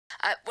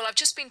Well, I've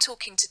just been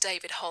talking to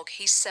David Hogg.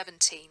 He's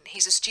 17.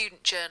 He's a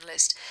student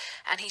journalist,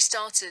 and he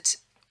started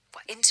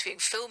interviewing,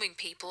 filming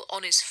people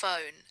on his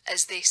phone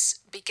as this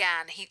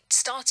began. He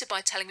started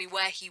by telling me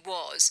where he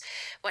was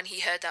when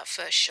he heard that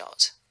first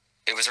shot.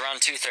 It was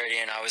around 2:30,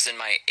 and I was in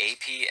my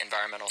AP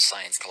Environmental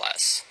Science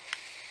class.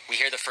 We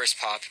hear the first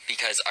pop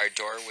because our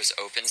door was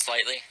open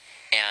slightly,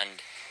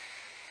 and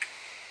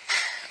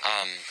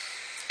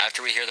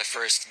after we hear the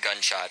first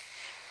gunshot,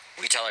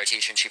 we tell our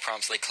teacher, and she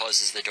promptly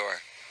closes the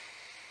door.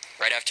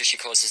 Right after she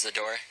closes the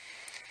door,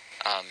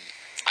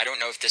 I don't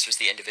know if this was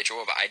the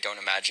individual, but I can't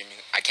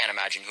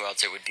imagine who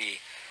else it would be,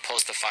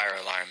 pulls the fire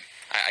alarm.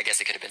 I guess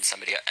it could have been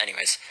somebody else.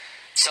 Anyways,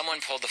 someone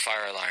pulled the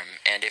fire alarm,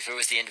 and if it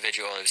was the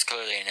individual, it was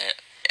clearly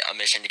a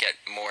mission to get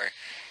more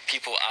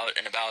people out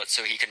and about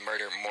so he could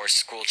murder more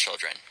school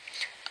children.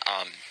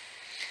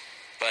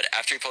 But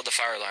after he pulled the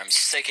fire alarm,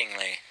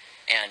 sickeningly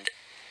and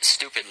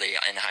stupidly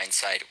in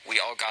hindsight, we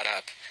all got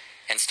up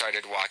and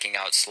started walking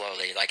out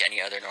slowly like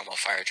any other normal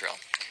fire drill.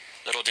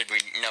 Little did we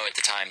know at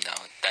the time,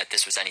 though, that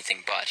this was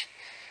anything but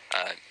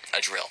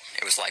a drill.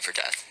 It was life or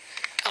death.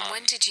 And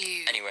when did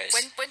you? Anyways,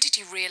 when did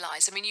you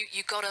realise? I mean,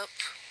 you got up,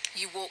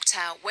 you walked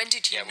out. When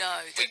did you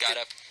know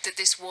that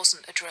this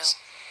wasn't a drill?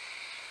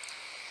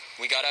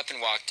 We got up and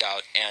walked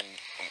out, and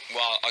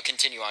well, I'll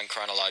continue on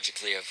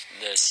chronologically of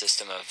the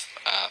system of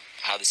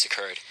how this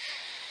occurred.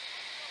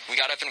 We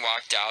got up and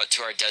walked out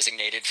to our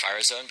designated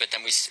fire zone, but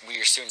then we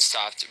were soon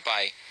stopped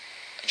by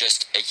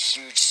just a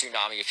huge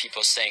tsunami of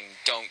people saying,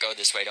 "Don't go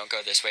this way, don't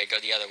go this way, go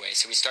the other way."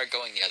 So we start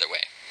going the other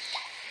way.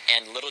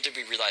 And little did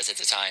we realize at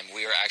the time,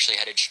 we were actually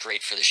headed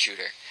straight for the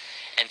shooter.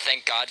 And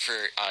thank God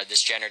for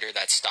this janitor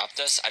that stopped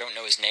us. I don't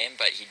know his name,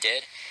 but he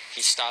did.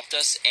 He stopped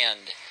us,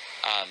 and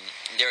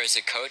there was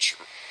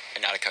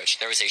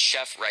there was a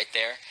chef right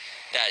there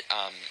that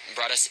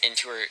brought us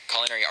into her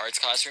culinary arts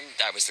classroom.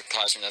 That was the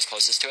classroom that was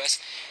closest to us.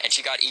 And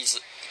she got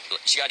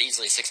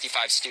easily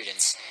 65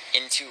 students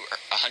into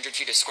 100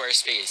 feet of square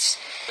space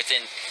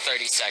within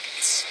 30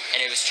 seconds.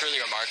 And it was truly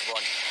remarkable.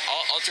 And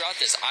all throughout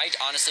this, I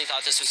honestly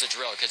thought this was a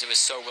drill because it was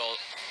so well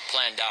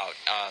planned out.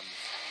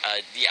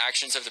 The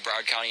actions of the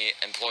Broward County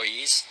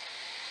employees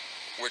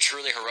were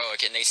truly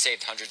heroic, and they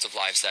saved hundreds of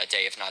lives that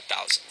day, if not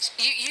thousands.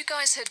 You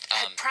guys had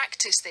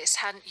practiced this,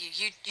 hadn't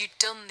you? You'd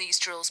done these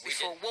drills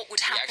before. What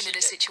would happen in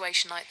a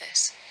situation like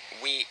this?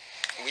 We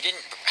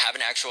didn't have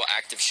an actual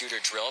active shooter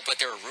drill, but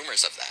there were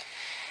rumors of that.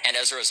 And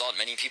as a result,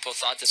 many people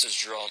thought this was a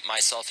drill,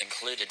 myself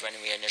included, when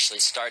we initially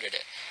started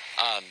it.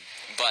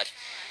 But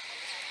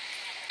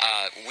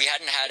we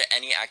hadn't had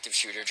any active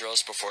shooter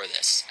drills before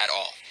this at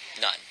all.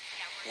 None.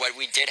 What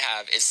we did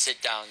have is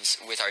sit-downs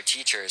with our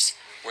teachers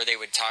where they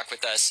would talk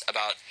with us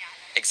about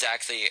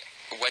exactly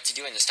what to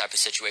do in this type of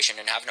situation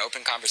and have an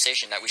open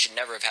conversation that we should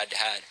never have had to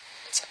have.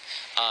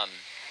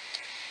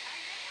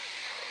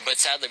 But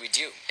sadly we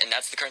do, and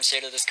that's the current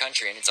state of this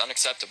country, and it's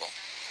unacceptable.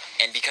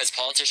 And because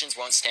politicians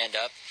won't stand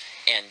up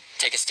and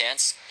take a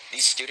stance,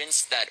 these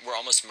students that were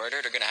almost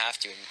murdered are going to have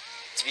to. And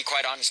to be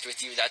quite honest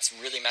with you, that's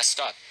really messed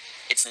up.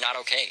 It's not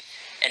okay.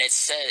 And it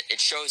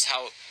shows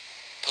how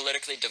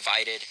politically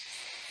divided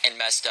and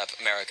messed up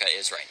America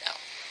is right now,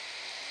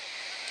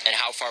 and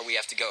how far we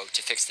have to go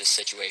to fix this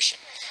situation.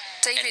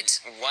 David,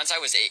 and once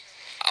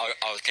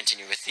I'll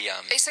continue with the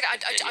it's okay.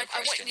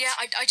 questions.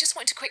 I just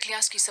wanted to quickly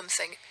ask you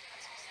something.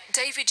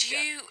 David,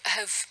 you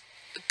have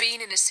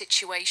been in a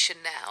situation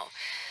now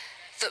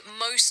that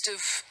most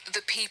of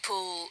the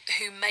people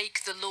who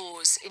make the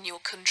laws in your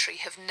country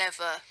have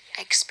never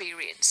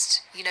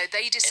experienced. You know,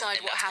 they decide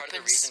and what that's happens.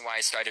 Part of the reason why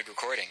I started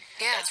recording.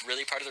 Yeah. That's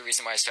really part of the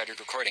reason why I started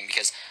recording,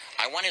 because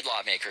I wanted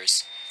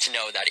lawmakers to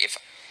know that if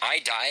I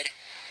died,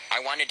 I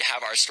wanted to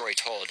have our story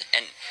told.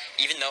 And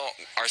even though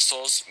our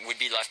souls would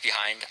be left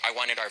behind, I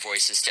wanted our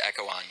voices to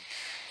echo on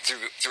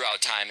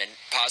throughout time and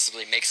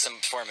possibly make some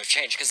form of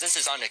change, because this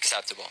is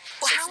unacceptable.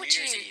 Well, Since how would New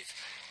Year's you... Eve,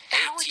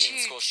 How would 18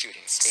 you school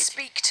shootings. 18.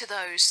 speak to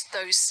those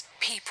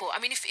people? I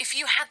mean, if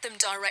you had them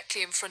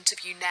directly in front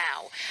of you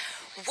now,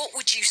 what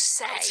would you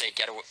say?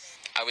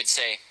 I would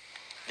say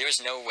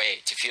there's no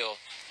way to feel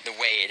the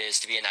way it is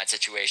to be in that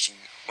situation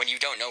when you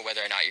don't know whether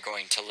or not you're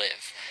going to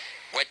live.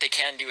 What they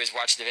can do is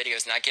watch the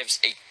videos, and that gives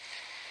a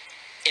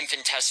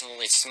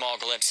infinitesimally small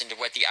glimpse into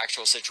what the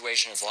actual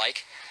situation is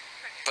like.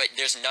 But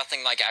there's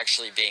nothing like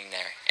actually being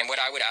there. And what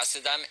I would ask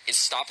of them is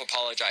stop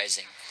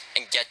apologizing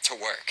and get to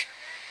work.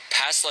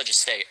 Pass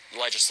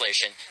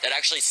legislation that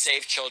actually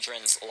saved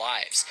children's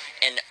lives.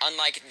 And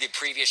unlike the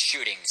previous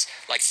shootings,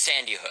 like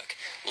Sandy Hook,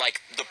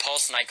 like the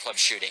Pulse nightclub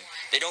shooting,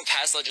 they don't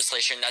pass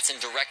legislation that's in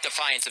direct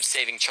defiance of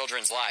saving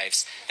children's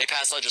lives. They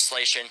pass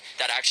legislation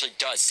that actually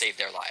does save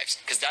their lives,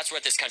 because that's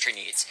what this country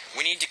needs.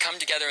 We need to come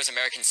together as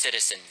American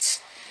citizens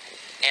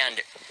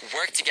and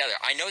work together.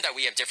 I know that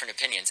we have different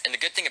opinions, and the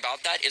good thing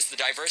about that is the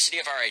diversity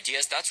of our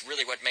ideas. That's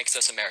really what makes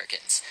us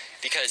Americans,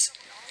 because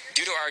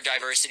due to our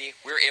diversity,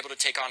 we're able to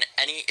take on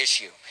any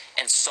issue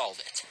and solve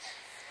it.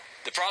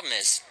 The problem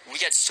is, we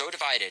get so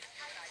divided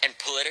and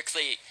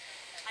politically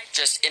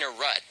just in a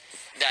rut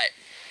that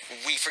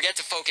we forget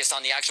to focus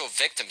on the actual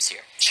victims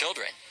here,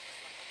 children.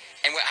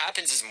 And what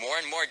happens is more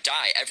and more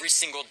die every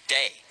single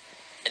day.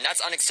 And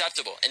that's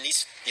unacceptable. And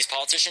these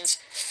politicians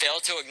fail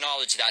to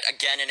acknowledge that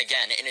again and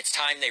again. And it's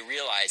time they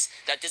realize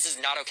that this is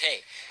not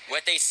okay.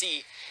 What they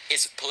see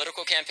is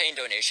political campaign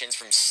donations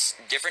from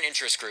different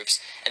interest groups,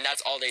 and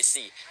that's all they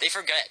see. They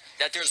forget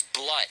that there's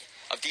blood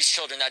of these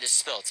children that is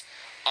spilt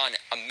on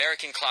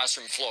American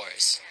classroom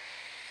floors,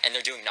 and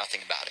they're doing nothing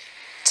about it.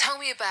 Tell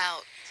me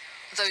about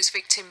those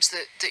victims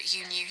that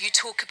you knew. You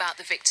talk about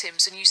the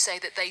victims, and you say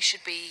that they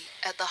should be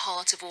at the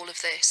heart of all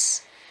of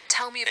this.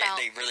 Tell me about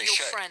they really your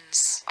should.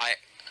 friends.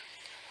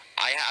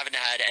 I haven't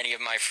had any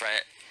of my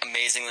friends,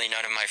 amazingly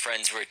none of my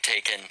friends were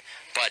taken,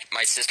 but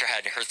my sister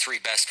had her 3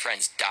 best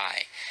friends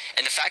die.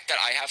 And the fact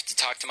that I have to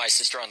talk to my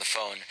sister on the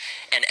phone,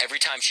 and every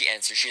time she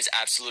answers, she is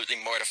absolutely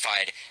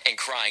mortified and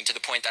crying to the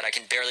point that I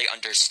can barely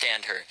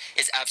understand her,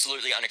 is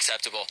absolutely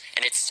unacceptable.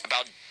 And it's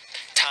about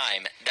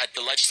time that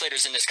the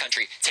legislators in this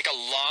country take a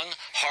long,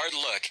 hard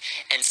look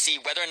and see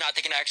whether or not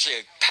they can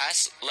actually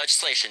pass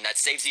legislation that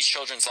saves these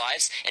children's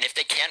lives. And if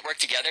they can't work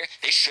together,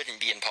 they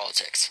shouldn't be in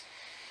politics.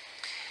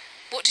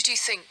 What did you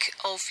think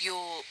of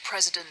your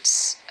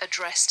president's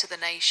address to the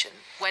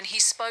nation when he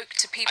spoke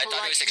to people like you? I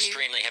thought it was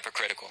extremely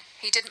hypocritical.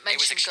 He didn't mention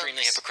guns. It was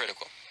extremely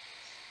hypocritical.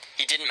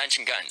 He didn't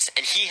mention guns.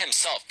 And he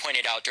himself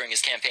pointed out during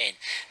his campaign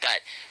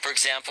that, for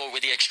example,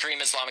 with the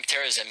extreme Islamic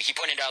terrorism, he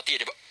pointed out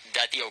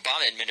that the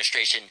Obama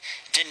administration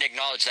didn't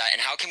acknowledge that. And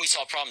how can we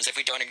solve problems if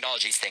we don't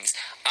acknowledge these things?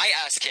 I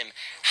asked him,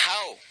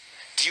 how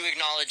do you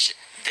acknowledge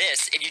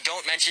this if you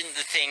don't mention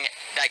the thing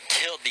that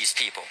killed these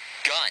people?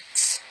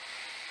 Guns.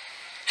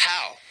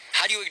 How?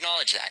 How do you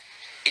acknowledge that?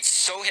 It's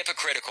so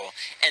hypocritical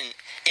and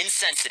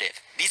insensitive.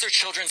 These are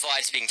children's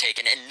lives being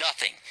taken and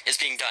nothing is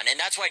being done. And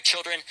that's why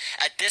children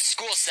at this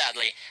school,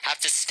 sadly, have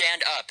to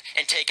stand up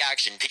and take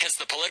action, because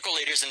the political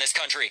leaders in this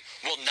country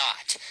will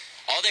not.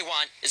 All they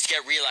want is to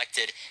get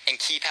reelected and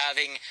keep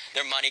having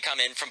their money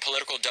come in from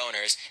political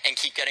donors and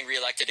keep getting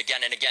reelected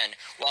again and again,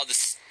 while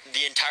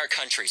the entire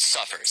country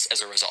suffers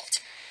as a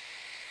result.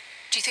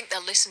 Do you think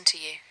they'll listen to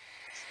you?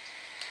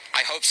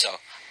 I hope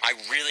so. I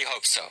really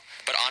hope so.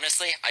 But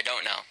honestly, I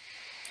don't know.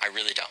 I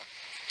really don't.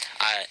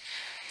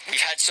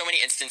 We've had so many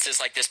instances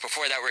like this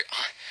before that were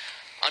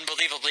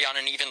unbelievably on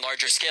an even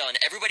larger scale, and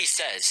everybody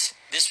says,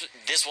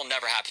 this will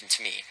never happen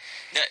to me.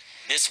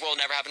 This will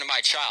never happen to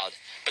my child.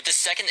 But the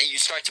second that you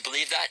start to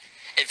believe that,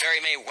 it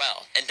very may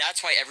well. And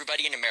that's why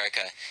everybody in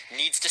America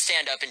needs to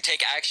stand up and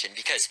take action,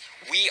 because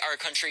we are a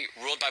country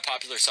ruled by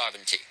popular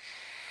sovereignty.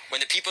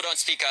 When the people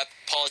don't speak up,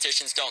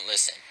 politicians don't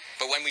listen.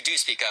 But when we do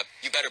speak up,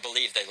 you better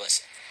believe they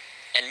listen.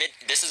 And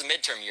this is a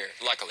midterm year,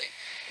 luckily.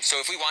 So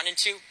if we wanted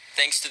to,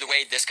 thanks to the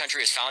way this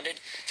country is founded,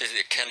 to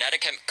the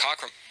Connecticut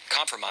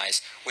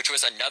Compromise, which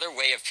was another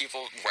way of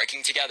people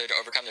working together to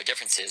overcome their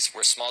differences,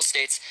 where small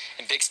states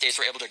and big states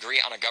were able to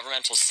agree on a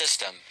governmental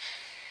system,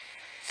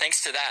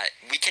 thanks to that,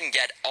 we can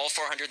get all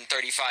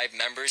 435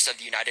 members of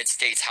the United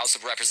States House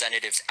of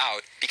Representatives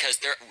out, because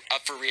they're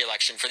up for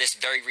re-election for this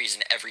very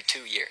reason every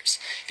 2 years.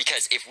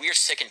 Because if we're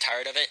sick and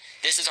tired of it,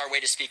 this is our way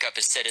to speak up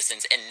as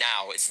citizens, and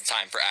now is the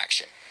time for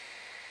action.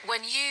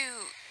 When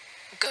you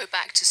go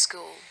back to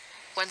school,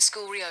 when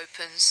school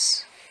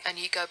reopens and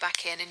you go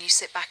back in and you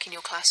sit back in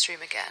your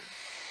classroom again,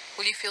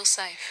 will you feel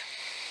safe?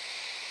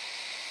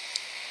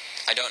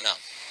 I don't know.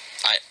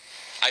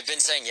 I've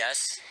been saying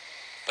yes,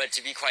 but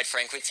to be quite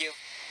frank with you,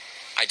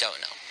 I don't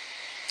know.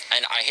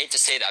 And I hate to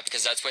say that,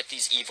 because that's what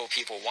these evil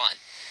people want,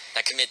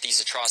 that commit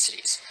these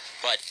atrocities.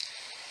 But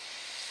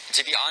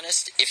to be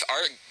honest, if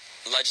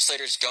our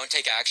legislators don't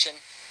take action,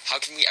 how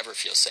can we ever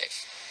feel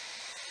safe?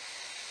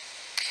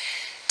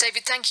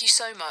 David, thank you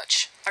so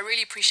much. I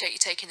really appreciate you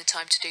taking the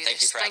time to do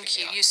this. Thank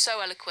you. You're so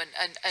eloquent,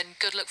 and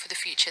good luck for the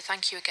future.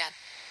 Thank you again.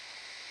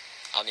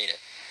 I'll need it.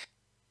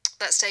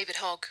 That's David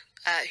Hogg,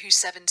 who's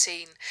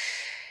 17,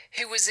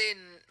 who was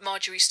in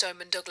Marjorie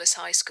Stoneman Douglas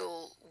High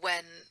School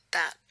when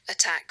that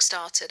attack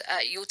started.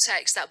 Your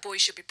text, "That boy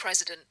should be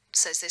president,"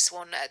 says this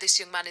one. "This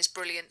young man is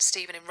brilliant."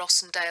 Stephen in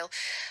Rossendale.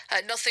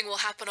 "Nothing will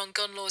happen on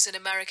gun laws in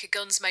America.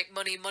 Guns make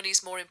money.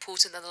 Money's more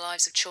important than the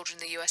lives of children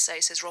in the USA,"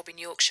 says Robin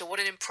Yorkshire. "What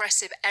an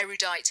impressive,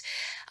 erudite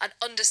and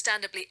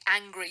understandably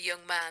angry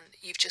young man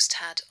you've just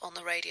had on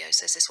the radio,"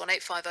 says this one.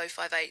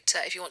 85058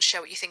 if you want to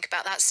share what you think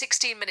about that.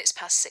 16 minutes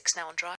past 6 now on Drive.